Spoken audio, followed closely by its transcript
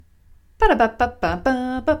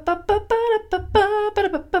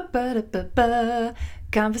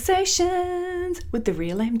Conversations with the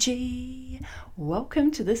Real MG.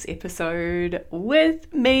 Welcome to this episode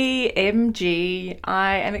with me, MG.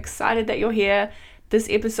 I am excited that you're here. This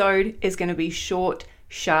episode is going to be short,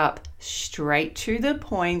 sharp, straight to the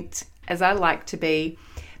point, as I like to be.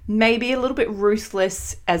 Maybe a little bit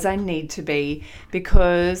ruthless as I need to be,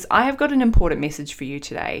 because I have got an important message for you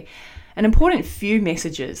today. An important few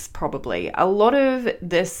messages, probably. A lot of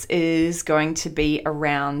this is going to be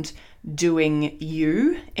around doing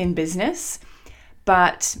you in business,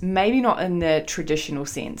 but maybe not in the traditional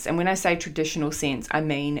sense. And when I say traditional sense, I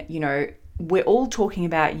mean, we're all talking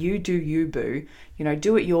about you do you, boo.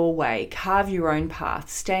 Do it your way, carve your own path,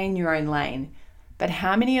 stay in your own lane. But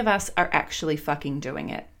how many of us are actually fucking doing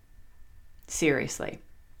it? Seriously.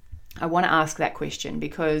 I want to ask that question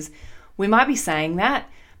because we might be saying that,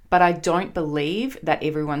 but I don't believe that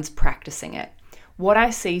everyone's practicing it. What I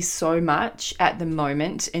see so much at the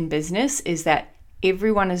moment in business is that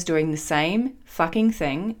everyone is doing the same fucking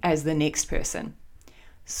thing as the next person.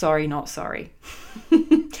 Sorry, not sorry.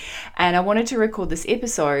 And I wanted to record this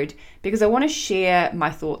episode because I want to share my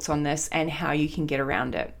thoughts on this and how you can get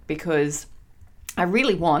around it, because I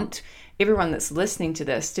really want everyone that's listening to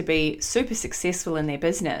this to be super successful in their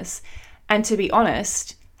business. And to be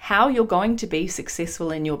honest, how you're going to be successful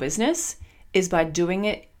in your business is by doing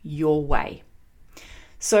it your way.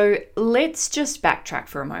 So let's just backtrack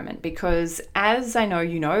for a moment, because as I know,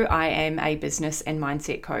 I am a business and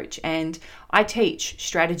mindset coach, and I teach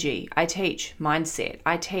strategy, I teach mindset,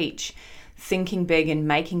 I teach thinking big and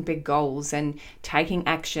making big goals and taking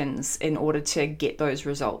actions in order to get those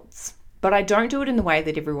results. But I don't do it in the way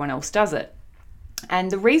that everyone else does it. And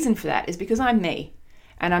the reason for that is because I'm me,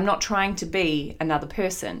 and I'm not trying to be another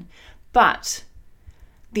person. But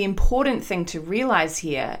the important thing to realize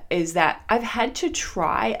here is that I've had to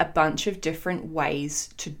try a bunch of different ways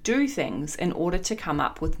to do things in order to come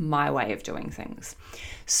up with my way of doing things.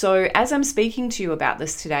 So as I'm speaking to you about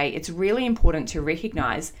this today, it's really important to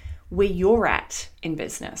recognize where you're at in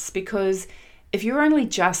business, because if you're only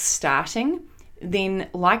just starting, then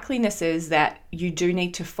likeliness is that you do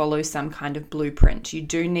need to follow some kind of blueprint. You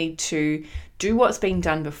do need to do what's been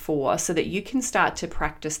done before so that you can start to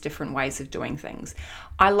practice different ways of doing things.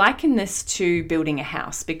 I liken this to building a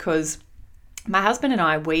house, because my husband and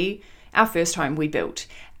I, our first home we built,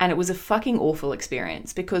 and it was a fucking awful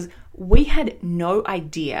experience because we had no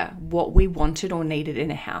idea what we wanted or needed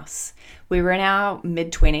in a house. We were in our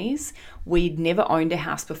mid-20s. We'd never owned a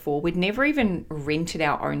house before. We'd never even rented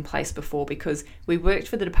our own place before, because we worked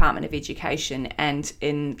for the Department of Education, and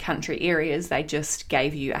in country areas, they just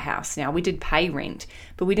gave you a house. Now, we did pay rent,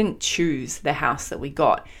 but we didn't choose the house that we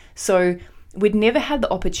got. So we'd never had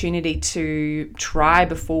the opportunity to try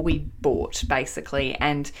before we bought, basically,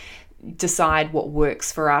 and decide what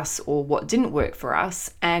works for us or what didn't work for us.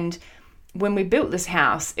 And when we built this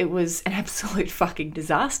house, it was an absolute fucking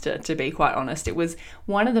disaster, to be quite honest. It was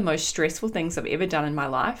one of the most stressful things I've ever done in my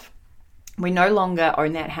life. We no longer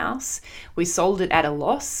own that house. We sold it at a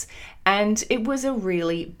loss, and it was a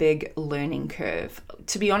really big learning curve.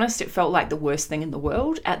 To be honest, it felt like the worst thing in the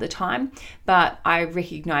world at the time, but I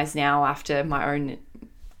recognize now, after my own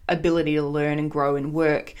ability to learn and grow and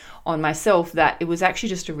work on myself, that it was actually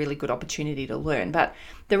just a really good opportunity to learn. But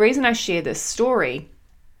the reason I share this story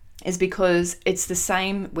is because it's the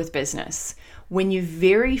same with business. When you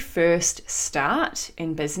very first start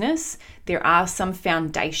in business, there are some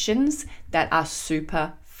foundations that are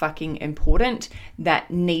super fucking important that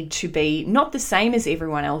need to be not the same as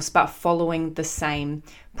everyone else, but following the same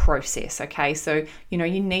process. Okay, so you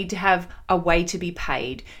need to have a way to be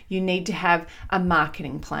paid, you need to have a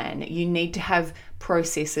marketing plan, you need to have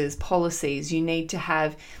processes, policies, you need to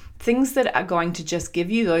have things that are going to just give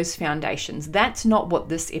you those foundations. That's not what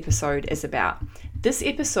this episode is about. This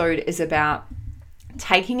episode is about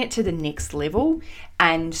taking it to the next level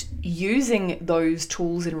and using those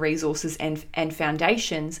tools and resources and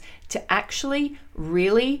foundations to actually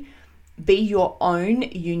really be your own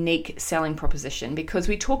unique selling proposition. Because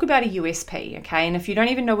we talk about a USP, okay? And if you don't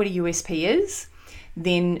even know what a USP is,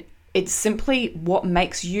 then it's simply what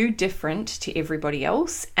makes you different to everybody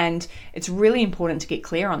else. And it's really important to get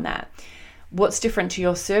clear on that. What's different to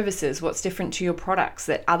your services? What's different to your products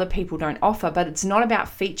that other people don't offer? But it's not about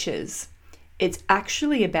features. It's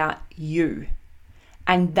actually about you.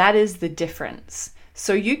 And that is the difference.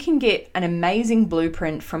 So you can get an amazing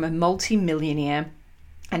blueprint from a multi-millionaire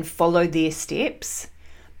and follow their steps.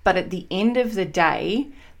 But at the end of the day,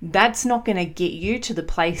 that's not going to get you to the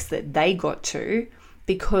place that they got to,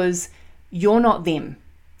 because you're not them.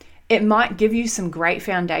 It might give you some great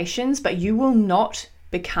foundations, but you will not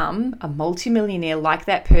become a multimillionaire like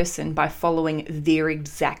that person by following their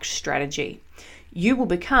exact strategy. You will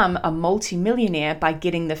become a multimillionaire by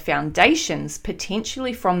getting the foundations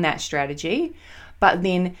potentially from that strategy, but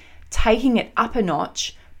then taking it up a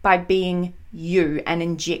notch by being you and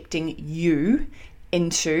injecting you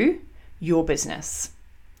into your business.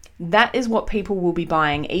 That is what people will be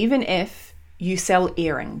buying, even if you sell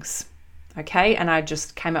earrings. Okay, and I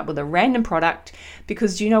just came up with a random product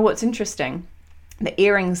because do you know what's interesting? The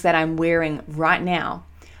earrings that I'm wearing right now,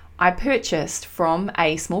 I purchased from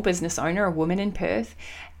a small business owner, a woman in Perth,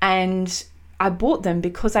 and I bought them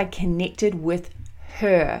because I connected with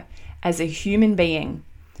her as a human being.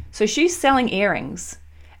 So she's selling earrings,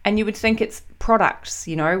 and you would think it's products,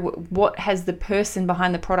 you know, what has the person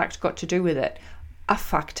behind the product got to do with it? A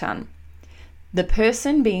fuck ton. The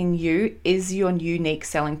person being you is your unique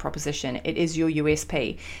selling proposition. It is your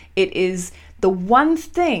USP. It is the one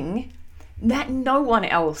thing that no one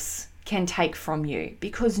else can take from you,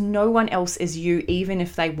 because no one else is you, even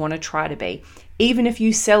if they want to try to be. Even if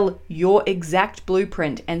you sell your exact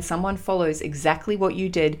blueprint and someone follows exactly what you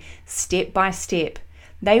did step by step,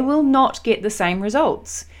 they will not get the same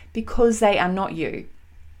results because they are not you.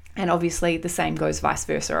 And obviously the same goes vice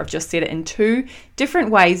versa. I've just said it in 2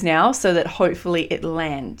 different ways now so that hopefully it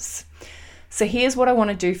lands. So here's what I want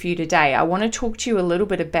to do for you today. I want to talk to you a little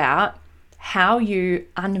bit about how you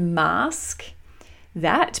unmask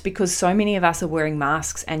that, because so many of us are wearing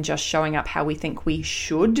masks and just showing up how we think we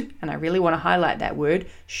should. And I really want to highlight that word,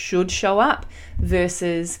 should show up,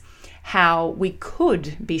 versus how we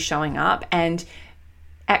could be showing up and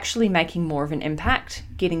actually making more of an impact,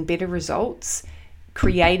 getting better results,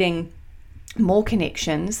 creating more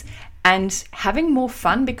connections, and having more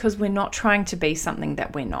fun because we're not trying to be something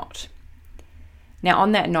that we're not. Now,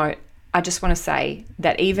 on that note, I just want to say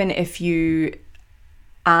that even if you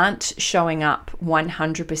aren't showing up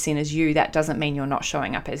 100% as you, that doesn't mean you're not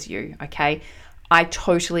showing up as you, okay? I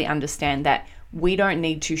totally understand that we don't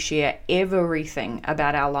need to share everything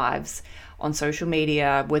about our lives on social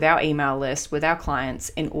media, with our email list, with our clients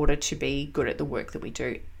in order to be good at the work that we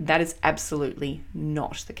do. That is absolutely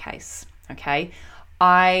not the case, okay?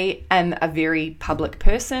 I am a very public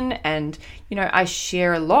person and, you know, I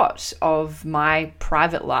share a lot of my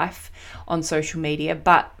private life on social media,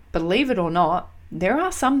 but believe it or not, there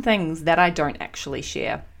are some things that I don't actually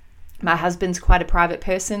share. My husband's quite a private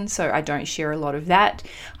person, so I don't share a lot of that.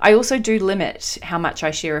 I also do limit how much I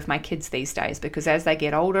share of my kids these days, because as they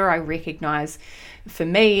get older, I recognize for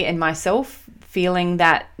me and myself feeling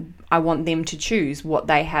that I want them to choose what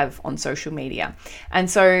they have on social media. And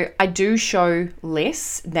so I do show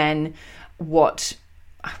less than what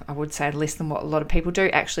I would say, less than what a lot of people do.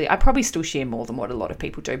 Actually, I probably still share more than what a lot of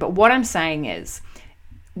people do. But what I'm saying is,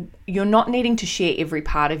 you're not needing to share every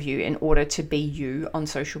part of you in order to be you on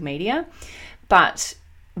social media. But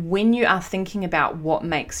when you are thinking about what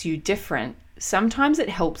makes you different, sometimes it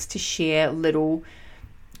helps to share little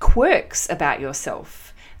quirks about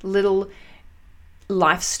yourself, little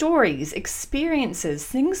life stories, experiences,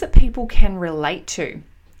 things that people can relate to.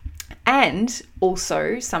 And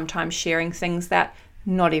also sometimes sharing things that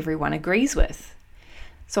not everyone agrees with.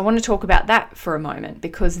 So I want to talk about that for a moment,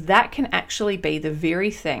 because that can actually be the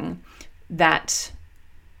very thing that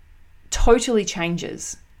totally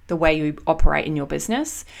changes the way you operate in your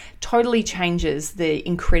business, totally changes the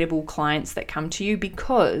incredible clients that come to you.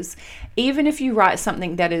 Because even if you write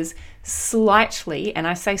something that is slightly, and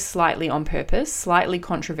I say slightly on purpose, slightly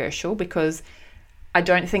controversial, because I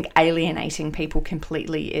don't think alienating people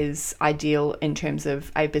completely is ideal in terms of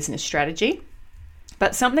a business strategy.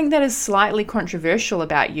 But something that is slightly controversial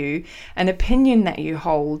about you, an opinion that you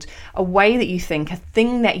hold, a way that you think, a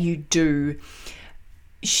thing that you do,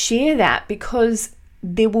 share that, because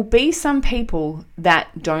there will be some people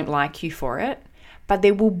that don't like you for it, but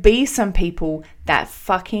there will be some people that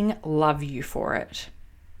fucking love you for it.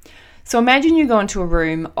 So imagine you go into a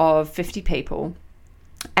room of 50 people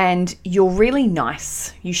and you're really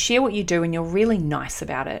nice. You share what you do and you're really nice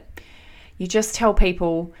about it. You just tell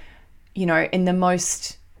people, you know, in the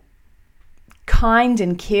most kind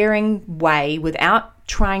and caring way, without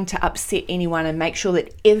trying to upset anyone, and make sure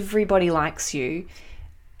that everybody likes you,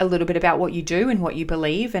 a little bit about what you do and what you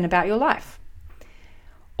believe and about your life.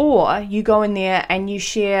 Or you go in there and you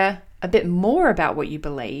share a bit more about what you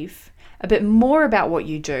believe, a bit more about what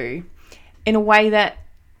you do, in a way that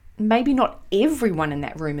maybe not everyone in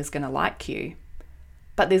that room is going to like you,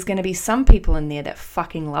 but there's going to be some people in there that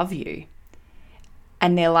fucking love you.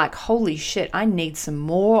 And they're like, holy shit, I need some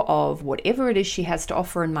more of whatever it is she has to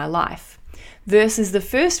offer in my life. versus the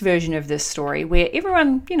first version of this story where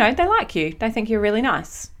everyone, they like you. They think you're really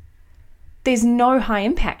nice. There's no high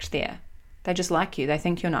impact there. They just like you. They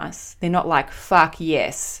think you're nice. They're not like, fuck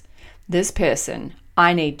yes, this person,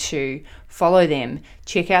 I need to follow them,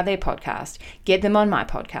 check out their podcast, get them on my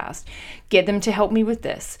podcast, get them to help me with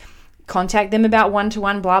this, contact them about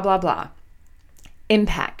one-to-one, blah, blah, blah.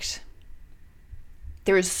 Impact.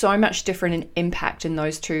 There is so much different in impact in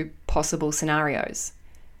those two possible scenarios.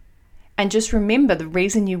 And just remember the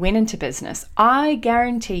reason you went into business. I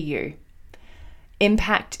guarantee you,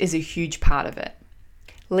 impact is a huge part of it.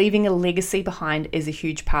 Leaving a legacy behind is a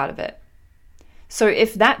huge part of it. So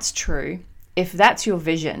if that's true, if that's your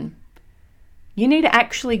vision, you need to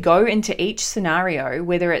actually go into each scenario,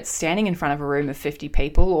 whether it's standing in front of a room of 50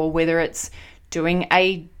 people or whether it's doing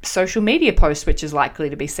a social media post which is likely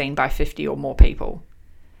to be seen by 50 or more people,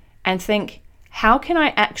 and think, how can I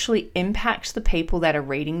actually impact the people that are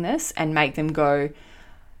reading this and make them go,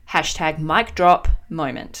 #mic drop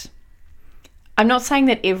moment. I'm not saying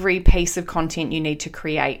that every piece of content you need to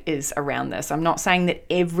create is around this. I'm not saying that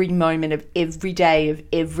every moment of every day of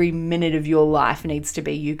every minute of your life needs to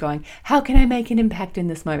be you going, how can I make an impact in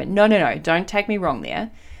this moment? No. Don't take me wrong there.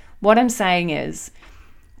 What I'm saying is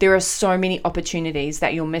there are so many opportunities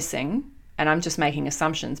that you're missing, and I'm just making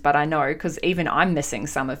assumptions, but I know because even I'm missing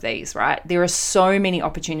some of these, right? There are so many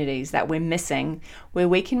opportunities that we're missing where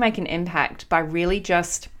we can make an impact by really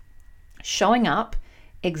just showing up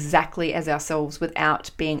exactly as ourselves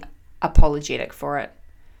without being apologetic for it.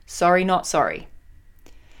 Sorry, not sorry.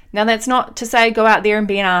 Now, that's not to say go out there and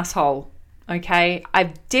be an asshole, okay?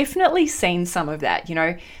 I've definitely seen some of that.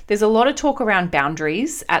 There's a lot of talk around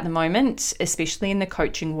boundaries at the moment, especially in the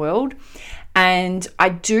coaching world. And I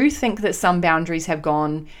do think that some boundaries have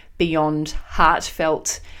gone beyond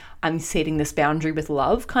heartfelt, I'm setting this boundary with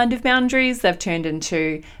love kind of boundaries. They've turned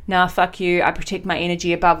into, nah, fuck you, I protect my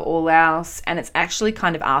energy above all else. And it's actually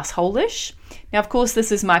kind of asshole-ish. Now, of course,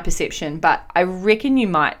 this is my perception, but I reckon you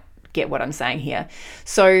might get what I'm saying here.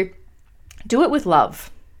 So do it with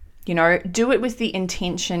love, do it with the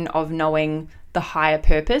intention of knowing the higher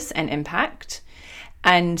purpose and impact,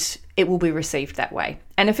 and it will be received that way.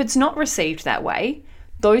 And if it's not received that way,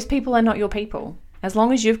 those people are not your people. As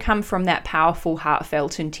long as you've come from that powerful,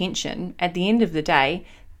 heartfelt intention, at the end of the day,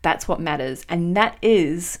 that's what matters. And that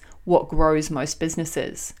is what grows most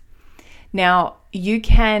businesses. Now, you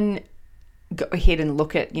can go ahead and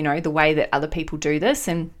look at, the way that other people do this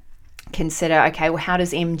and consider, okay, well, how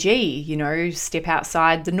does MG, step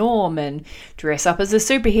outside the norm and dress up as a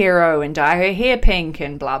superhero and dye her hair pink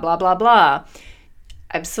and blah, blah, blah, blah.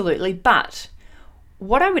 Absolutely. But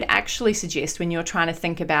what I would actually suggest when you're trying to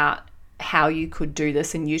think about how you could do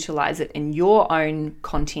this and utilize it in your own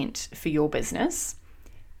content for your business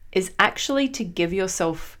is actually to give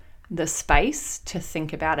yourself the space to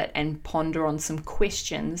think about it and ponder on some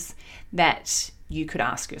questions that you could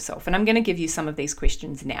ask yourself. And I'm going to give you some of these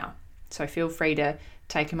questions now. So feel free to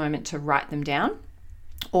take a moment to write them down.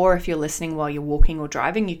 Or if you're listening while you're walking or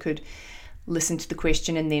driving, you could listen to the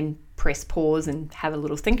question and then press pause and have a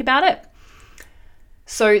little think about it.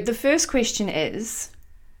 So the first question is,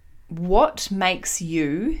 what makes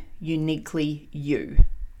you uniquely you?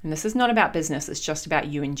 And this is not about business, it's just about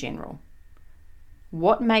you in general.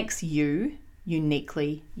 What makes you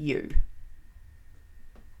uniquely you?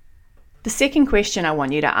 The second question I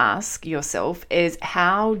want you to ask yourself is,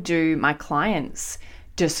 how do my clients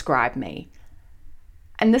describe me?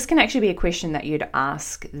 And this can actually be a question that you'd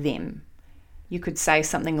ask them. You could say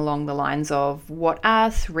something along the lines of, what are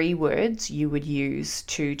 3 words you would use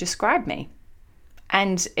to describe me?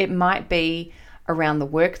 And it might be around the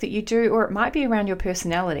work that you do, or it might be around your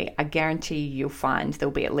personality. I guarantee you'll find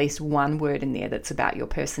there'll be at least 1 word in there that's about your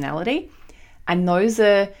personality. And those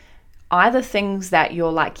are either things that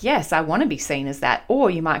you're like, yes, I want to be seen as that. Or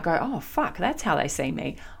you might go, oh, fuck, that's how they see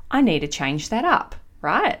me. I need to change that up,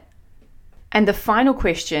 right? And the final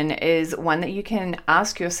question is one that you can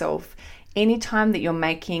ask yourself anytime that you're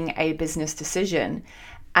making a business decision.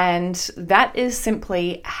 And that is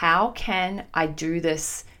simply, how can I do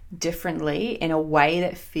this differently in a way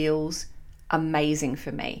that feels amazing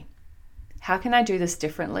for me? How can I do this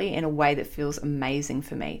differently in a way that feels amazing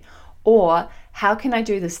for me? Or how can I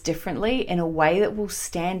do this differently in a way that will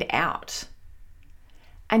stand out?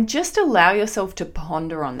 And just allow yourself to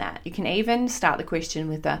ponder on that. You can even start the question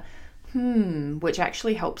with a which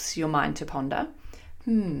actually helps your mind to ponder.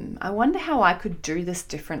 I wonder how I could do this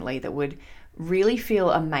differently that would really feel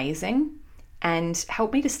amazing and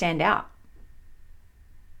help me to stand out.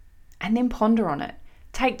 And then ponder on it.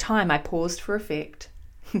 Take time. I paused for effect.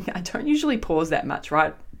 I don't usually pause that much,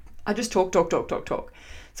 right? I just talk.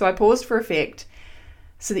 So So I paused for effect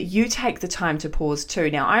so that you take the time to pause too.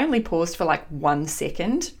 Now, I only paused for like 1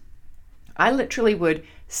 second. I literally would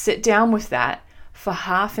sit down with that for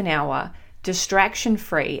half an hour, distraction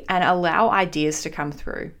free, and allow ideas to come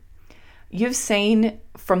through. You've seen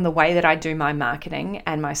from the way that I do my marketing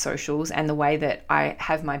and my socials and the way that I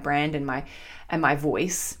have my brand and my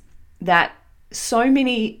voice, that so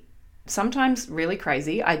many sometimes really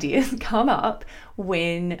crazy ideas come up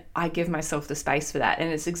when I give myself the space for that.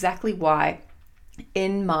 And it's exactly why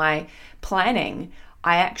in my planning,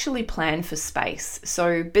 I actually plan for space.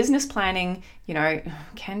 So business planning,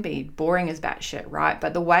 can be boring as batshit, right?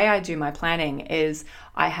 But the way I do my planning is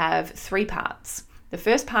I have 3 parts. The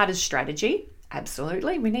first part is strategy.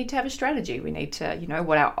 Absolutely, we need to have a strategy. We need to, know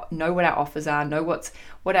what our offers are, know what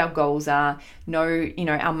our goals are, know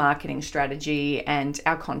our marketing strategy and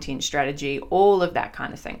our content strategy, all of that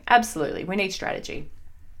kind of thing. Absolutely, we need strategy.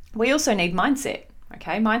 We also need mindset.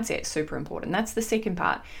 Okay, mindset is super important. That's the second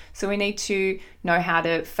part. So we need to know how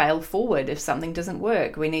to fail forward if something doesn't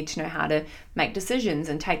work. We need to know how to make decisions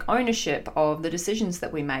and take ownership of the decisions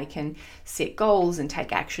that we make and set goals and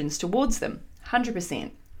take actions towards them.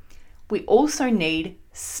 100%. We also need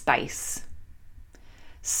space.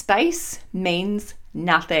 Space means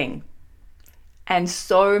nothing. And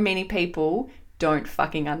so many people don't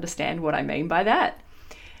fucking understand what I mean by that.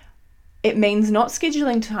 It means not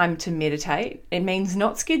scheduling time to meditate. It means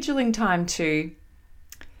not scheduling time to,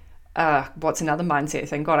 what's another mindset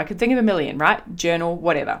thing? God, I could think of a million, right? Journal,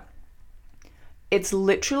 whatever. It's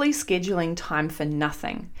literally scheduling time for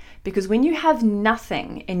nothing. Because when you have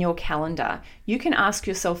nothing in your calendar, you can ask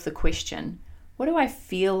yourself the question, what do I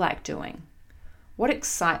feel like doing? What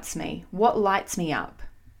excites me? What lights me up?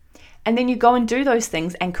 And then you go and do those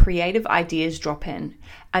things and creative ideas drop in.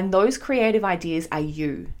 And those creative ideas are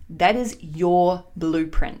you. That is your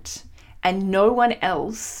blueprint. And no one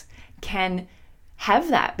else can have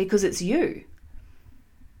that because it's you.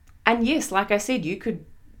 And yes, like I said, you could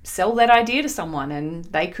sell that idea to someone and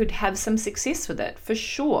they could have some success with it for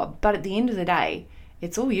sure. But at the end of the day,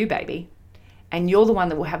 it's all you, baby. And you're the one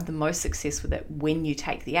that will have the most success with it when you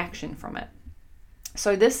take the action from it.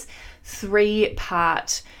 So this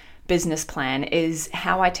 3-part business plan is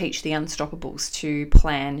how I teach the Unstoppables to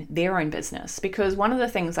plan their own business. Because one of the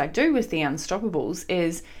things I do with the Unstoppables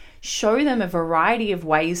is show them a variety of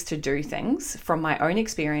ways to do things from my own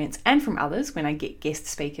experience and from others when I get guest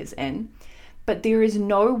speakers in. But there is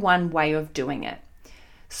no one way of doing it.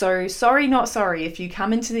 So sorry, not sorry, if you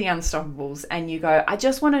come into the Unstoppables and you go, I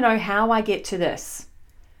just want to know how I get to this.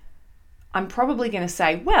 I'm probably going to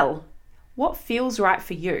say, well, what feels right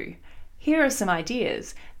for you? Here are some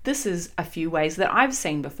ideas. This is a few ways that I've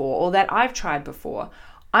seen before or that I've tried before.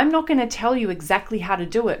 I'm not going to tell you exactly how to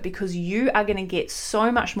do it because you are going to get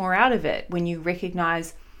so much more out of it when you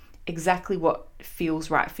recognize exactly what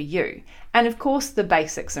feels right for you. And of course, the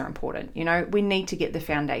basics are important. We need to get the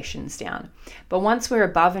foundations down. But once we're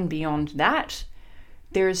above and beyond that,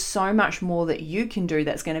 there is so much more that you can do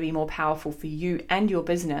that's going to be more powerful for you and your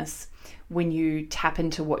business when you tap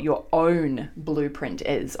into what your own blueprint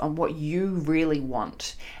is on what you really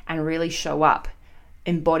want and really show up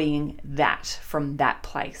embodying that from that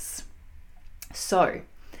place. So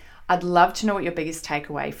I'd love to know what your biggest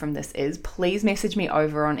takeaway from this is. Please message me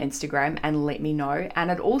over on Instagram and let me know. And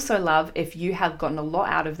I'd also love, if you have gotten a lot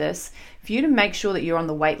out of this, for you to make sure that you're on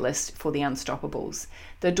the wait list for the Unstoppables.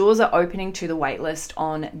 The doors are opening to the waitlist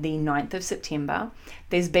on the 9th of September.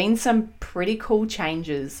 There's been some pretty cool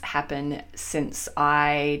changes happen since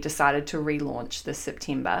I decided to relaunch this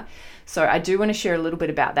September. So I do want to share a little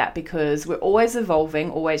bit about that because we're always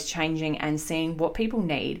evolving, always changing and seeing what people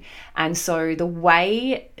need. And so the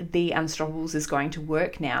way the Unstoppables is going to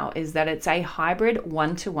work now is that it's a hybrid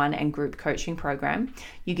one-to-one and group coaching program.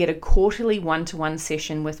 You get a quarterly one-to-one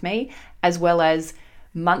session with me, as well as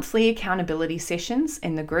monthly accountability sessions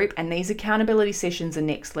in the group. And these accountability sessions are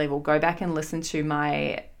next level. Go back and listen to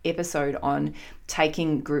my episode on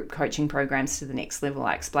taking group coaching programs to the next level.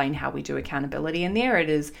 I explain how we do accountability in there. It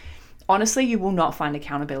is, honestly, you will not find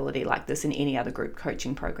accountability like this in any other group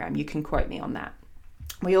coaching program. You can quote me on that.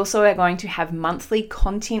 We also are going to have monthly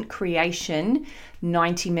content creation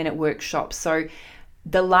 90-minute workshops. So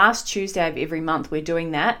the last Tuesday of every month, we're doing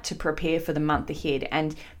that to prepare for the month ahead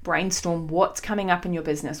and brainstorm what's coming up in your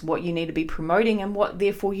business, what you need to be promoting, and what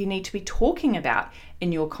therefore you need to be talking about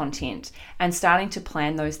in your content, and starting to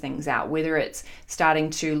plan those things out, whether it's starting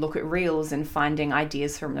to look at reels and finding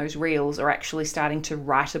ideas from those reels, or actually starting to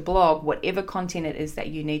write a blog, whatever content it is that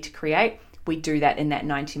you need to create. We do that in that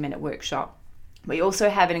 90-minute workshop. We also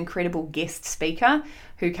have an incredible guest speaker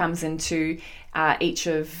who comes into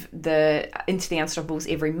the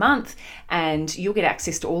Unstoppables every month, and you'll get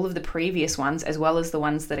access to all of the previous ones as well as the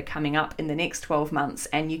ones that are coming up in the next 12 months.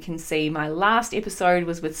 And you can see my last episode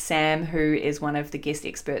was with Sam, who is one of the guest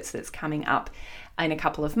experts that's coming up in a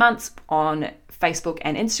couple of months on Facebook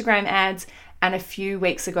and Instagram ads. And a few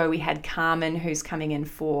weeks ago, we had Carmen, who's coming in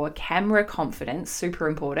for camera confidence, super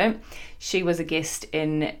important. She was a guest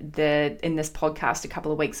in this podcast a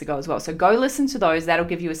couple of weeks ago as well. So go listen to those. That'll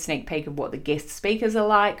give you a sneak peek of what the guest speakers are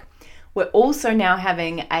like. We're also now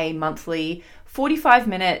having a monthly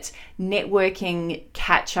 45-minute networking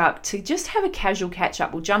catch-up to just have a casual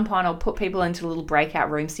catch-up. We'll jump on, I'll put people into little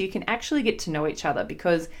breakout rooms so you can actually get to know each other,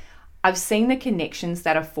 because I've seen the connections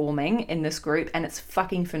that are forming in this group and it's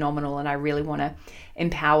fucking phenomenal, and I really want to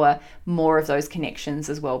empower more of those connections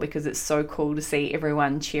as well, because it's so cool to see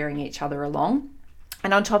everyone cheering each other along.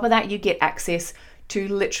 And on top of that, you get access to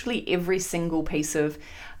literally every single piece of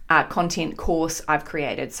content course I've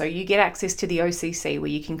created. So you get access to the OCC, where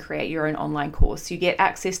you can create your own online course. You get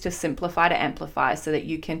access to Simplify to Amplify, so that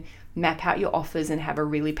you can map out your offers and have a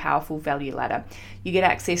really powerful value ladder. You get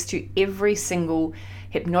access to every single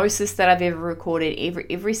hypnosis that I've ever recorded,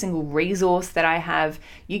 every single resource that I have.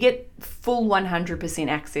 You get full 100%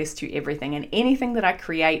 access to everything, and anything that I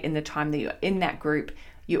create in the time that you're in that group,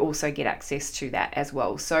 you also get access to that as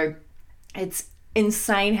well. So it's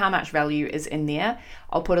insane how much value is in there.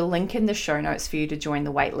 I'll put a link in the show notes for you to join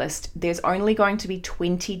the waitlist. There's only going to be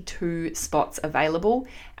 22 spots available,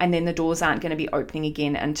 and then the doors aren't going to be opening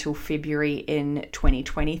again until February in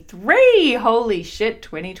 2023. Holy shit,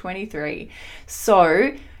 2023.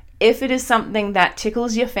 So if it is something that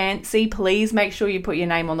tickles your fancy, please make sure you put your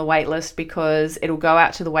name on the waitlist, because it'll go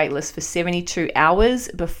out to the waitlist for 72 hours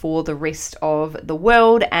before the rest of the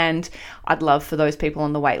world. And I'd love for those people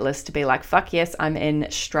on the waitlist to be like, fuck yes, I'm in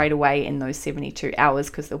straight away in those 72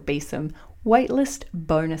 hours, because there'll be some waitlist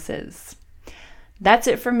bonuses. That's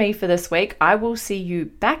it from me for this week. I will see you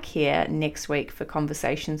back here next week for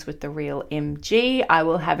Conversations with the Real MG. I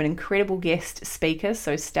will have an incredible guest speaker,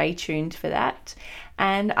 so stay tuned for that.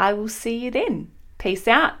 And I will see you then. Peace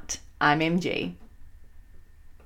out. I'm MG.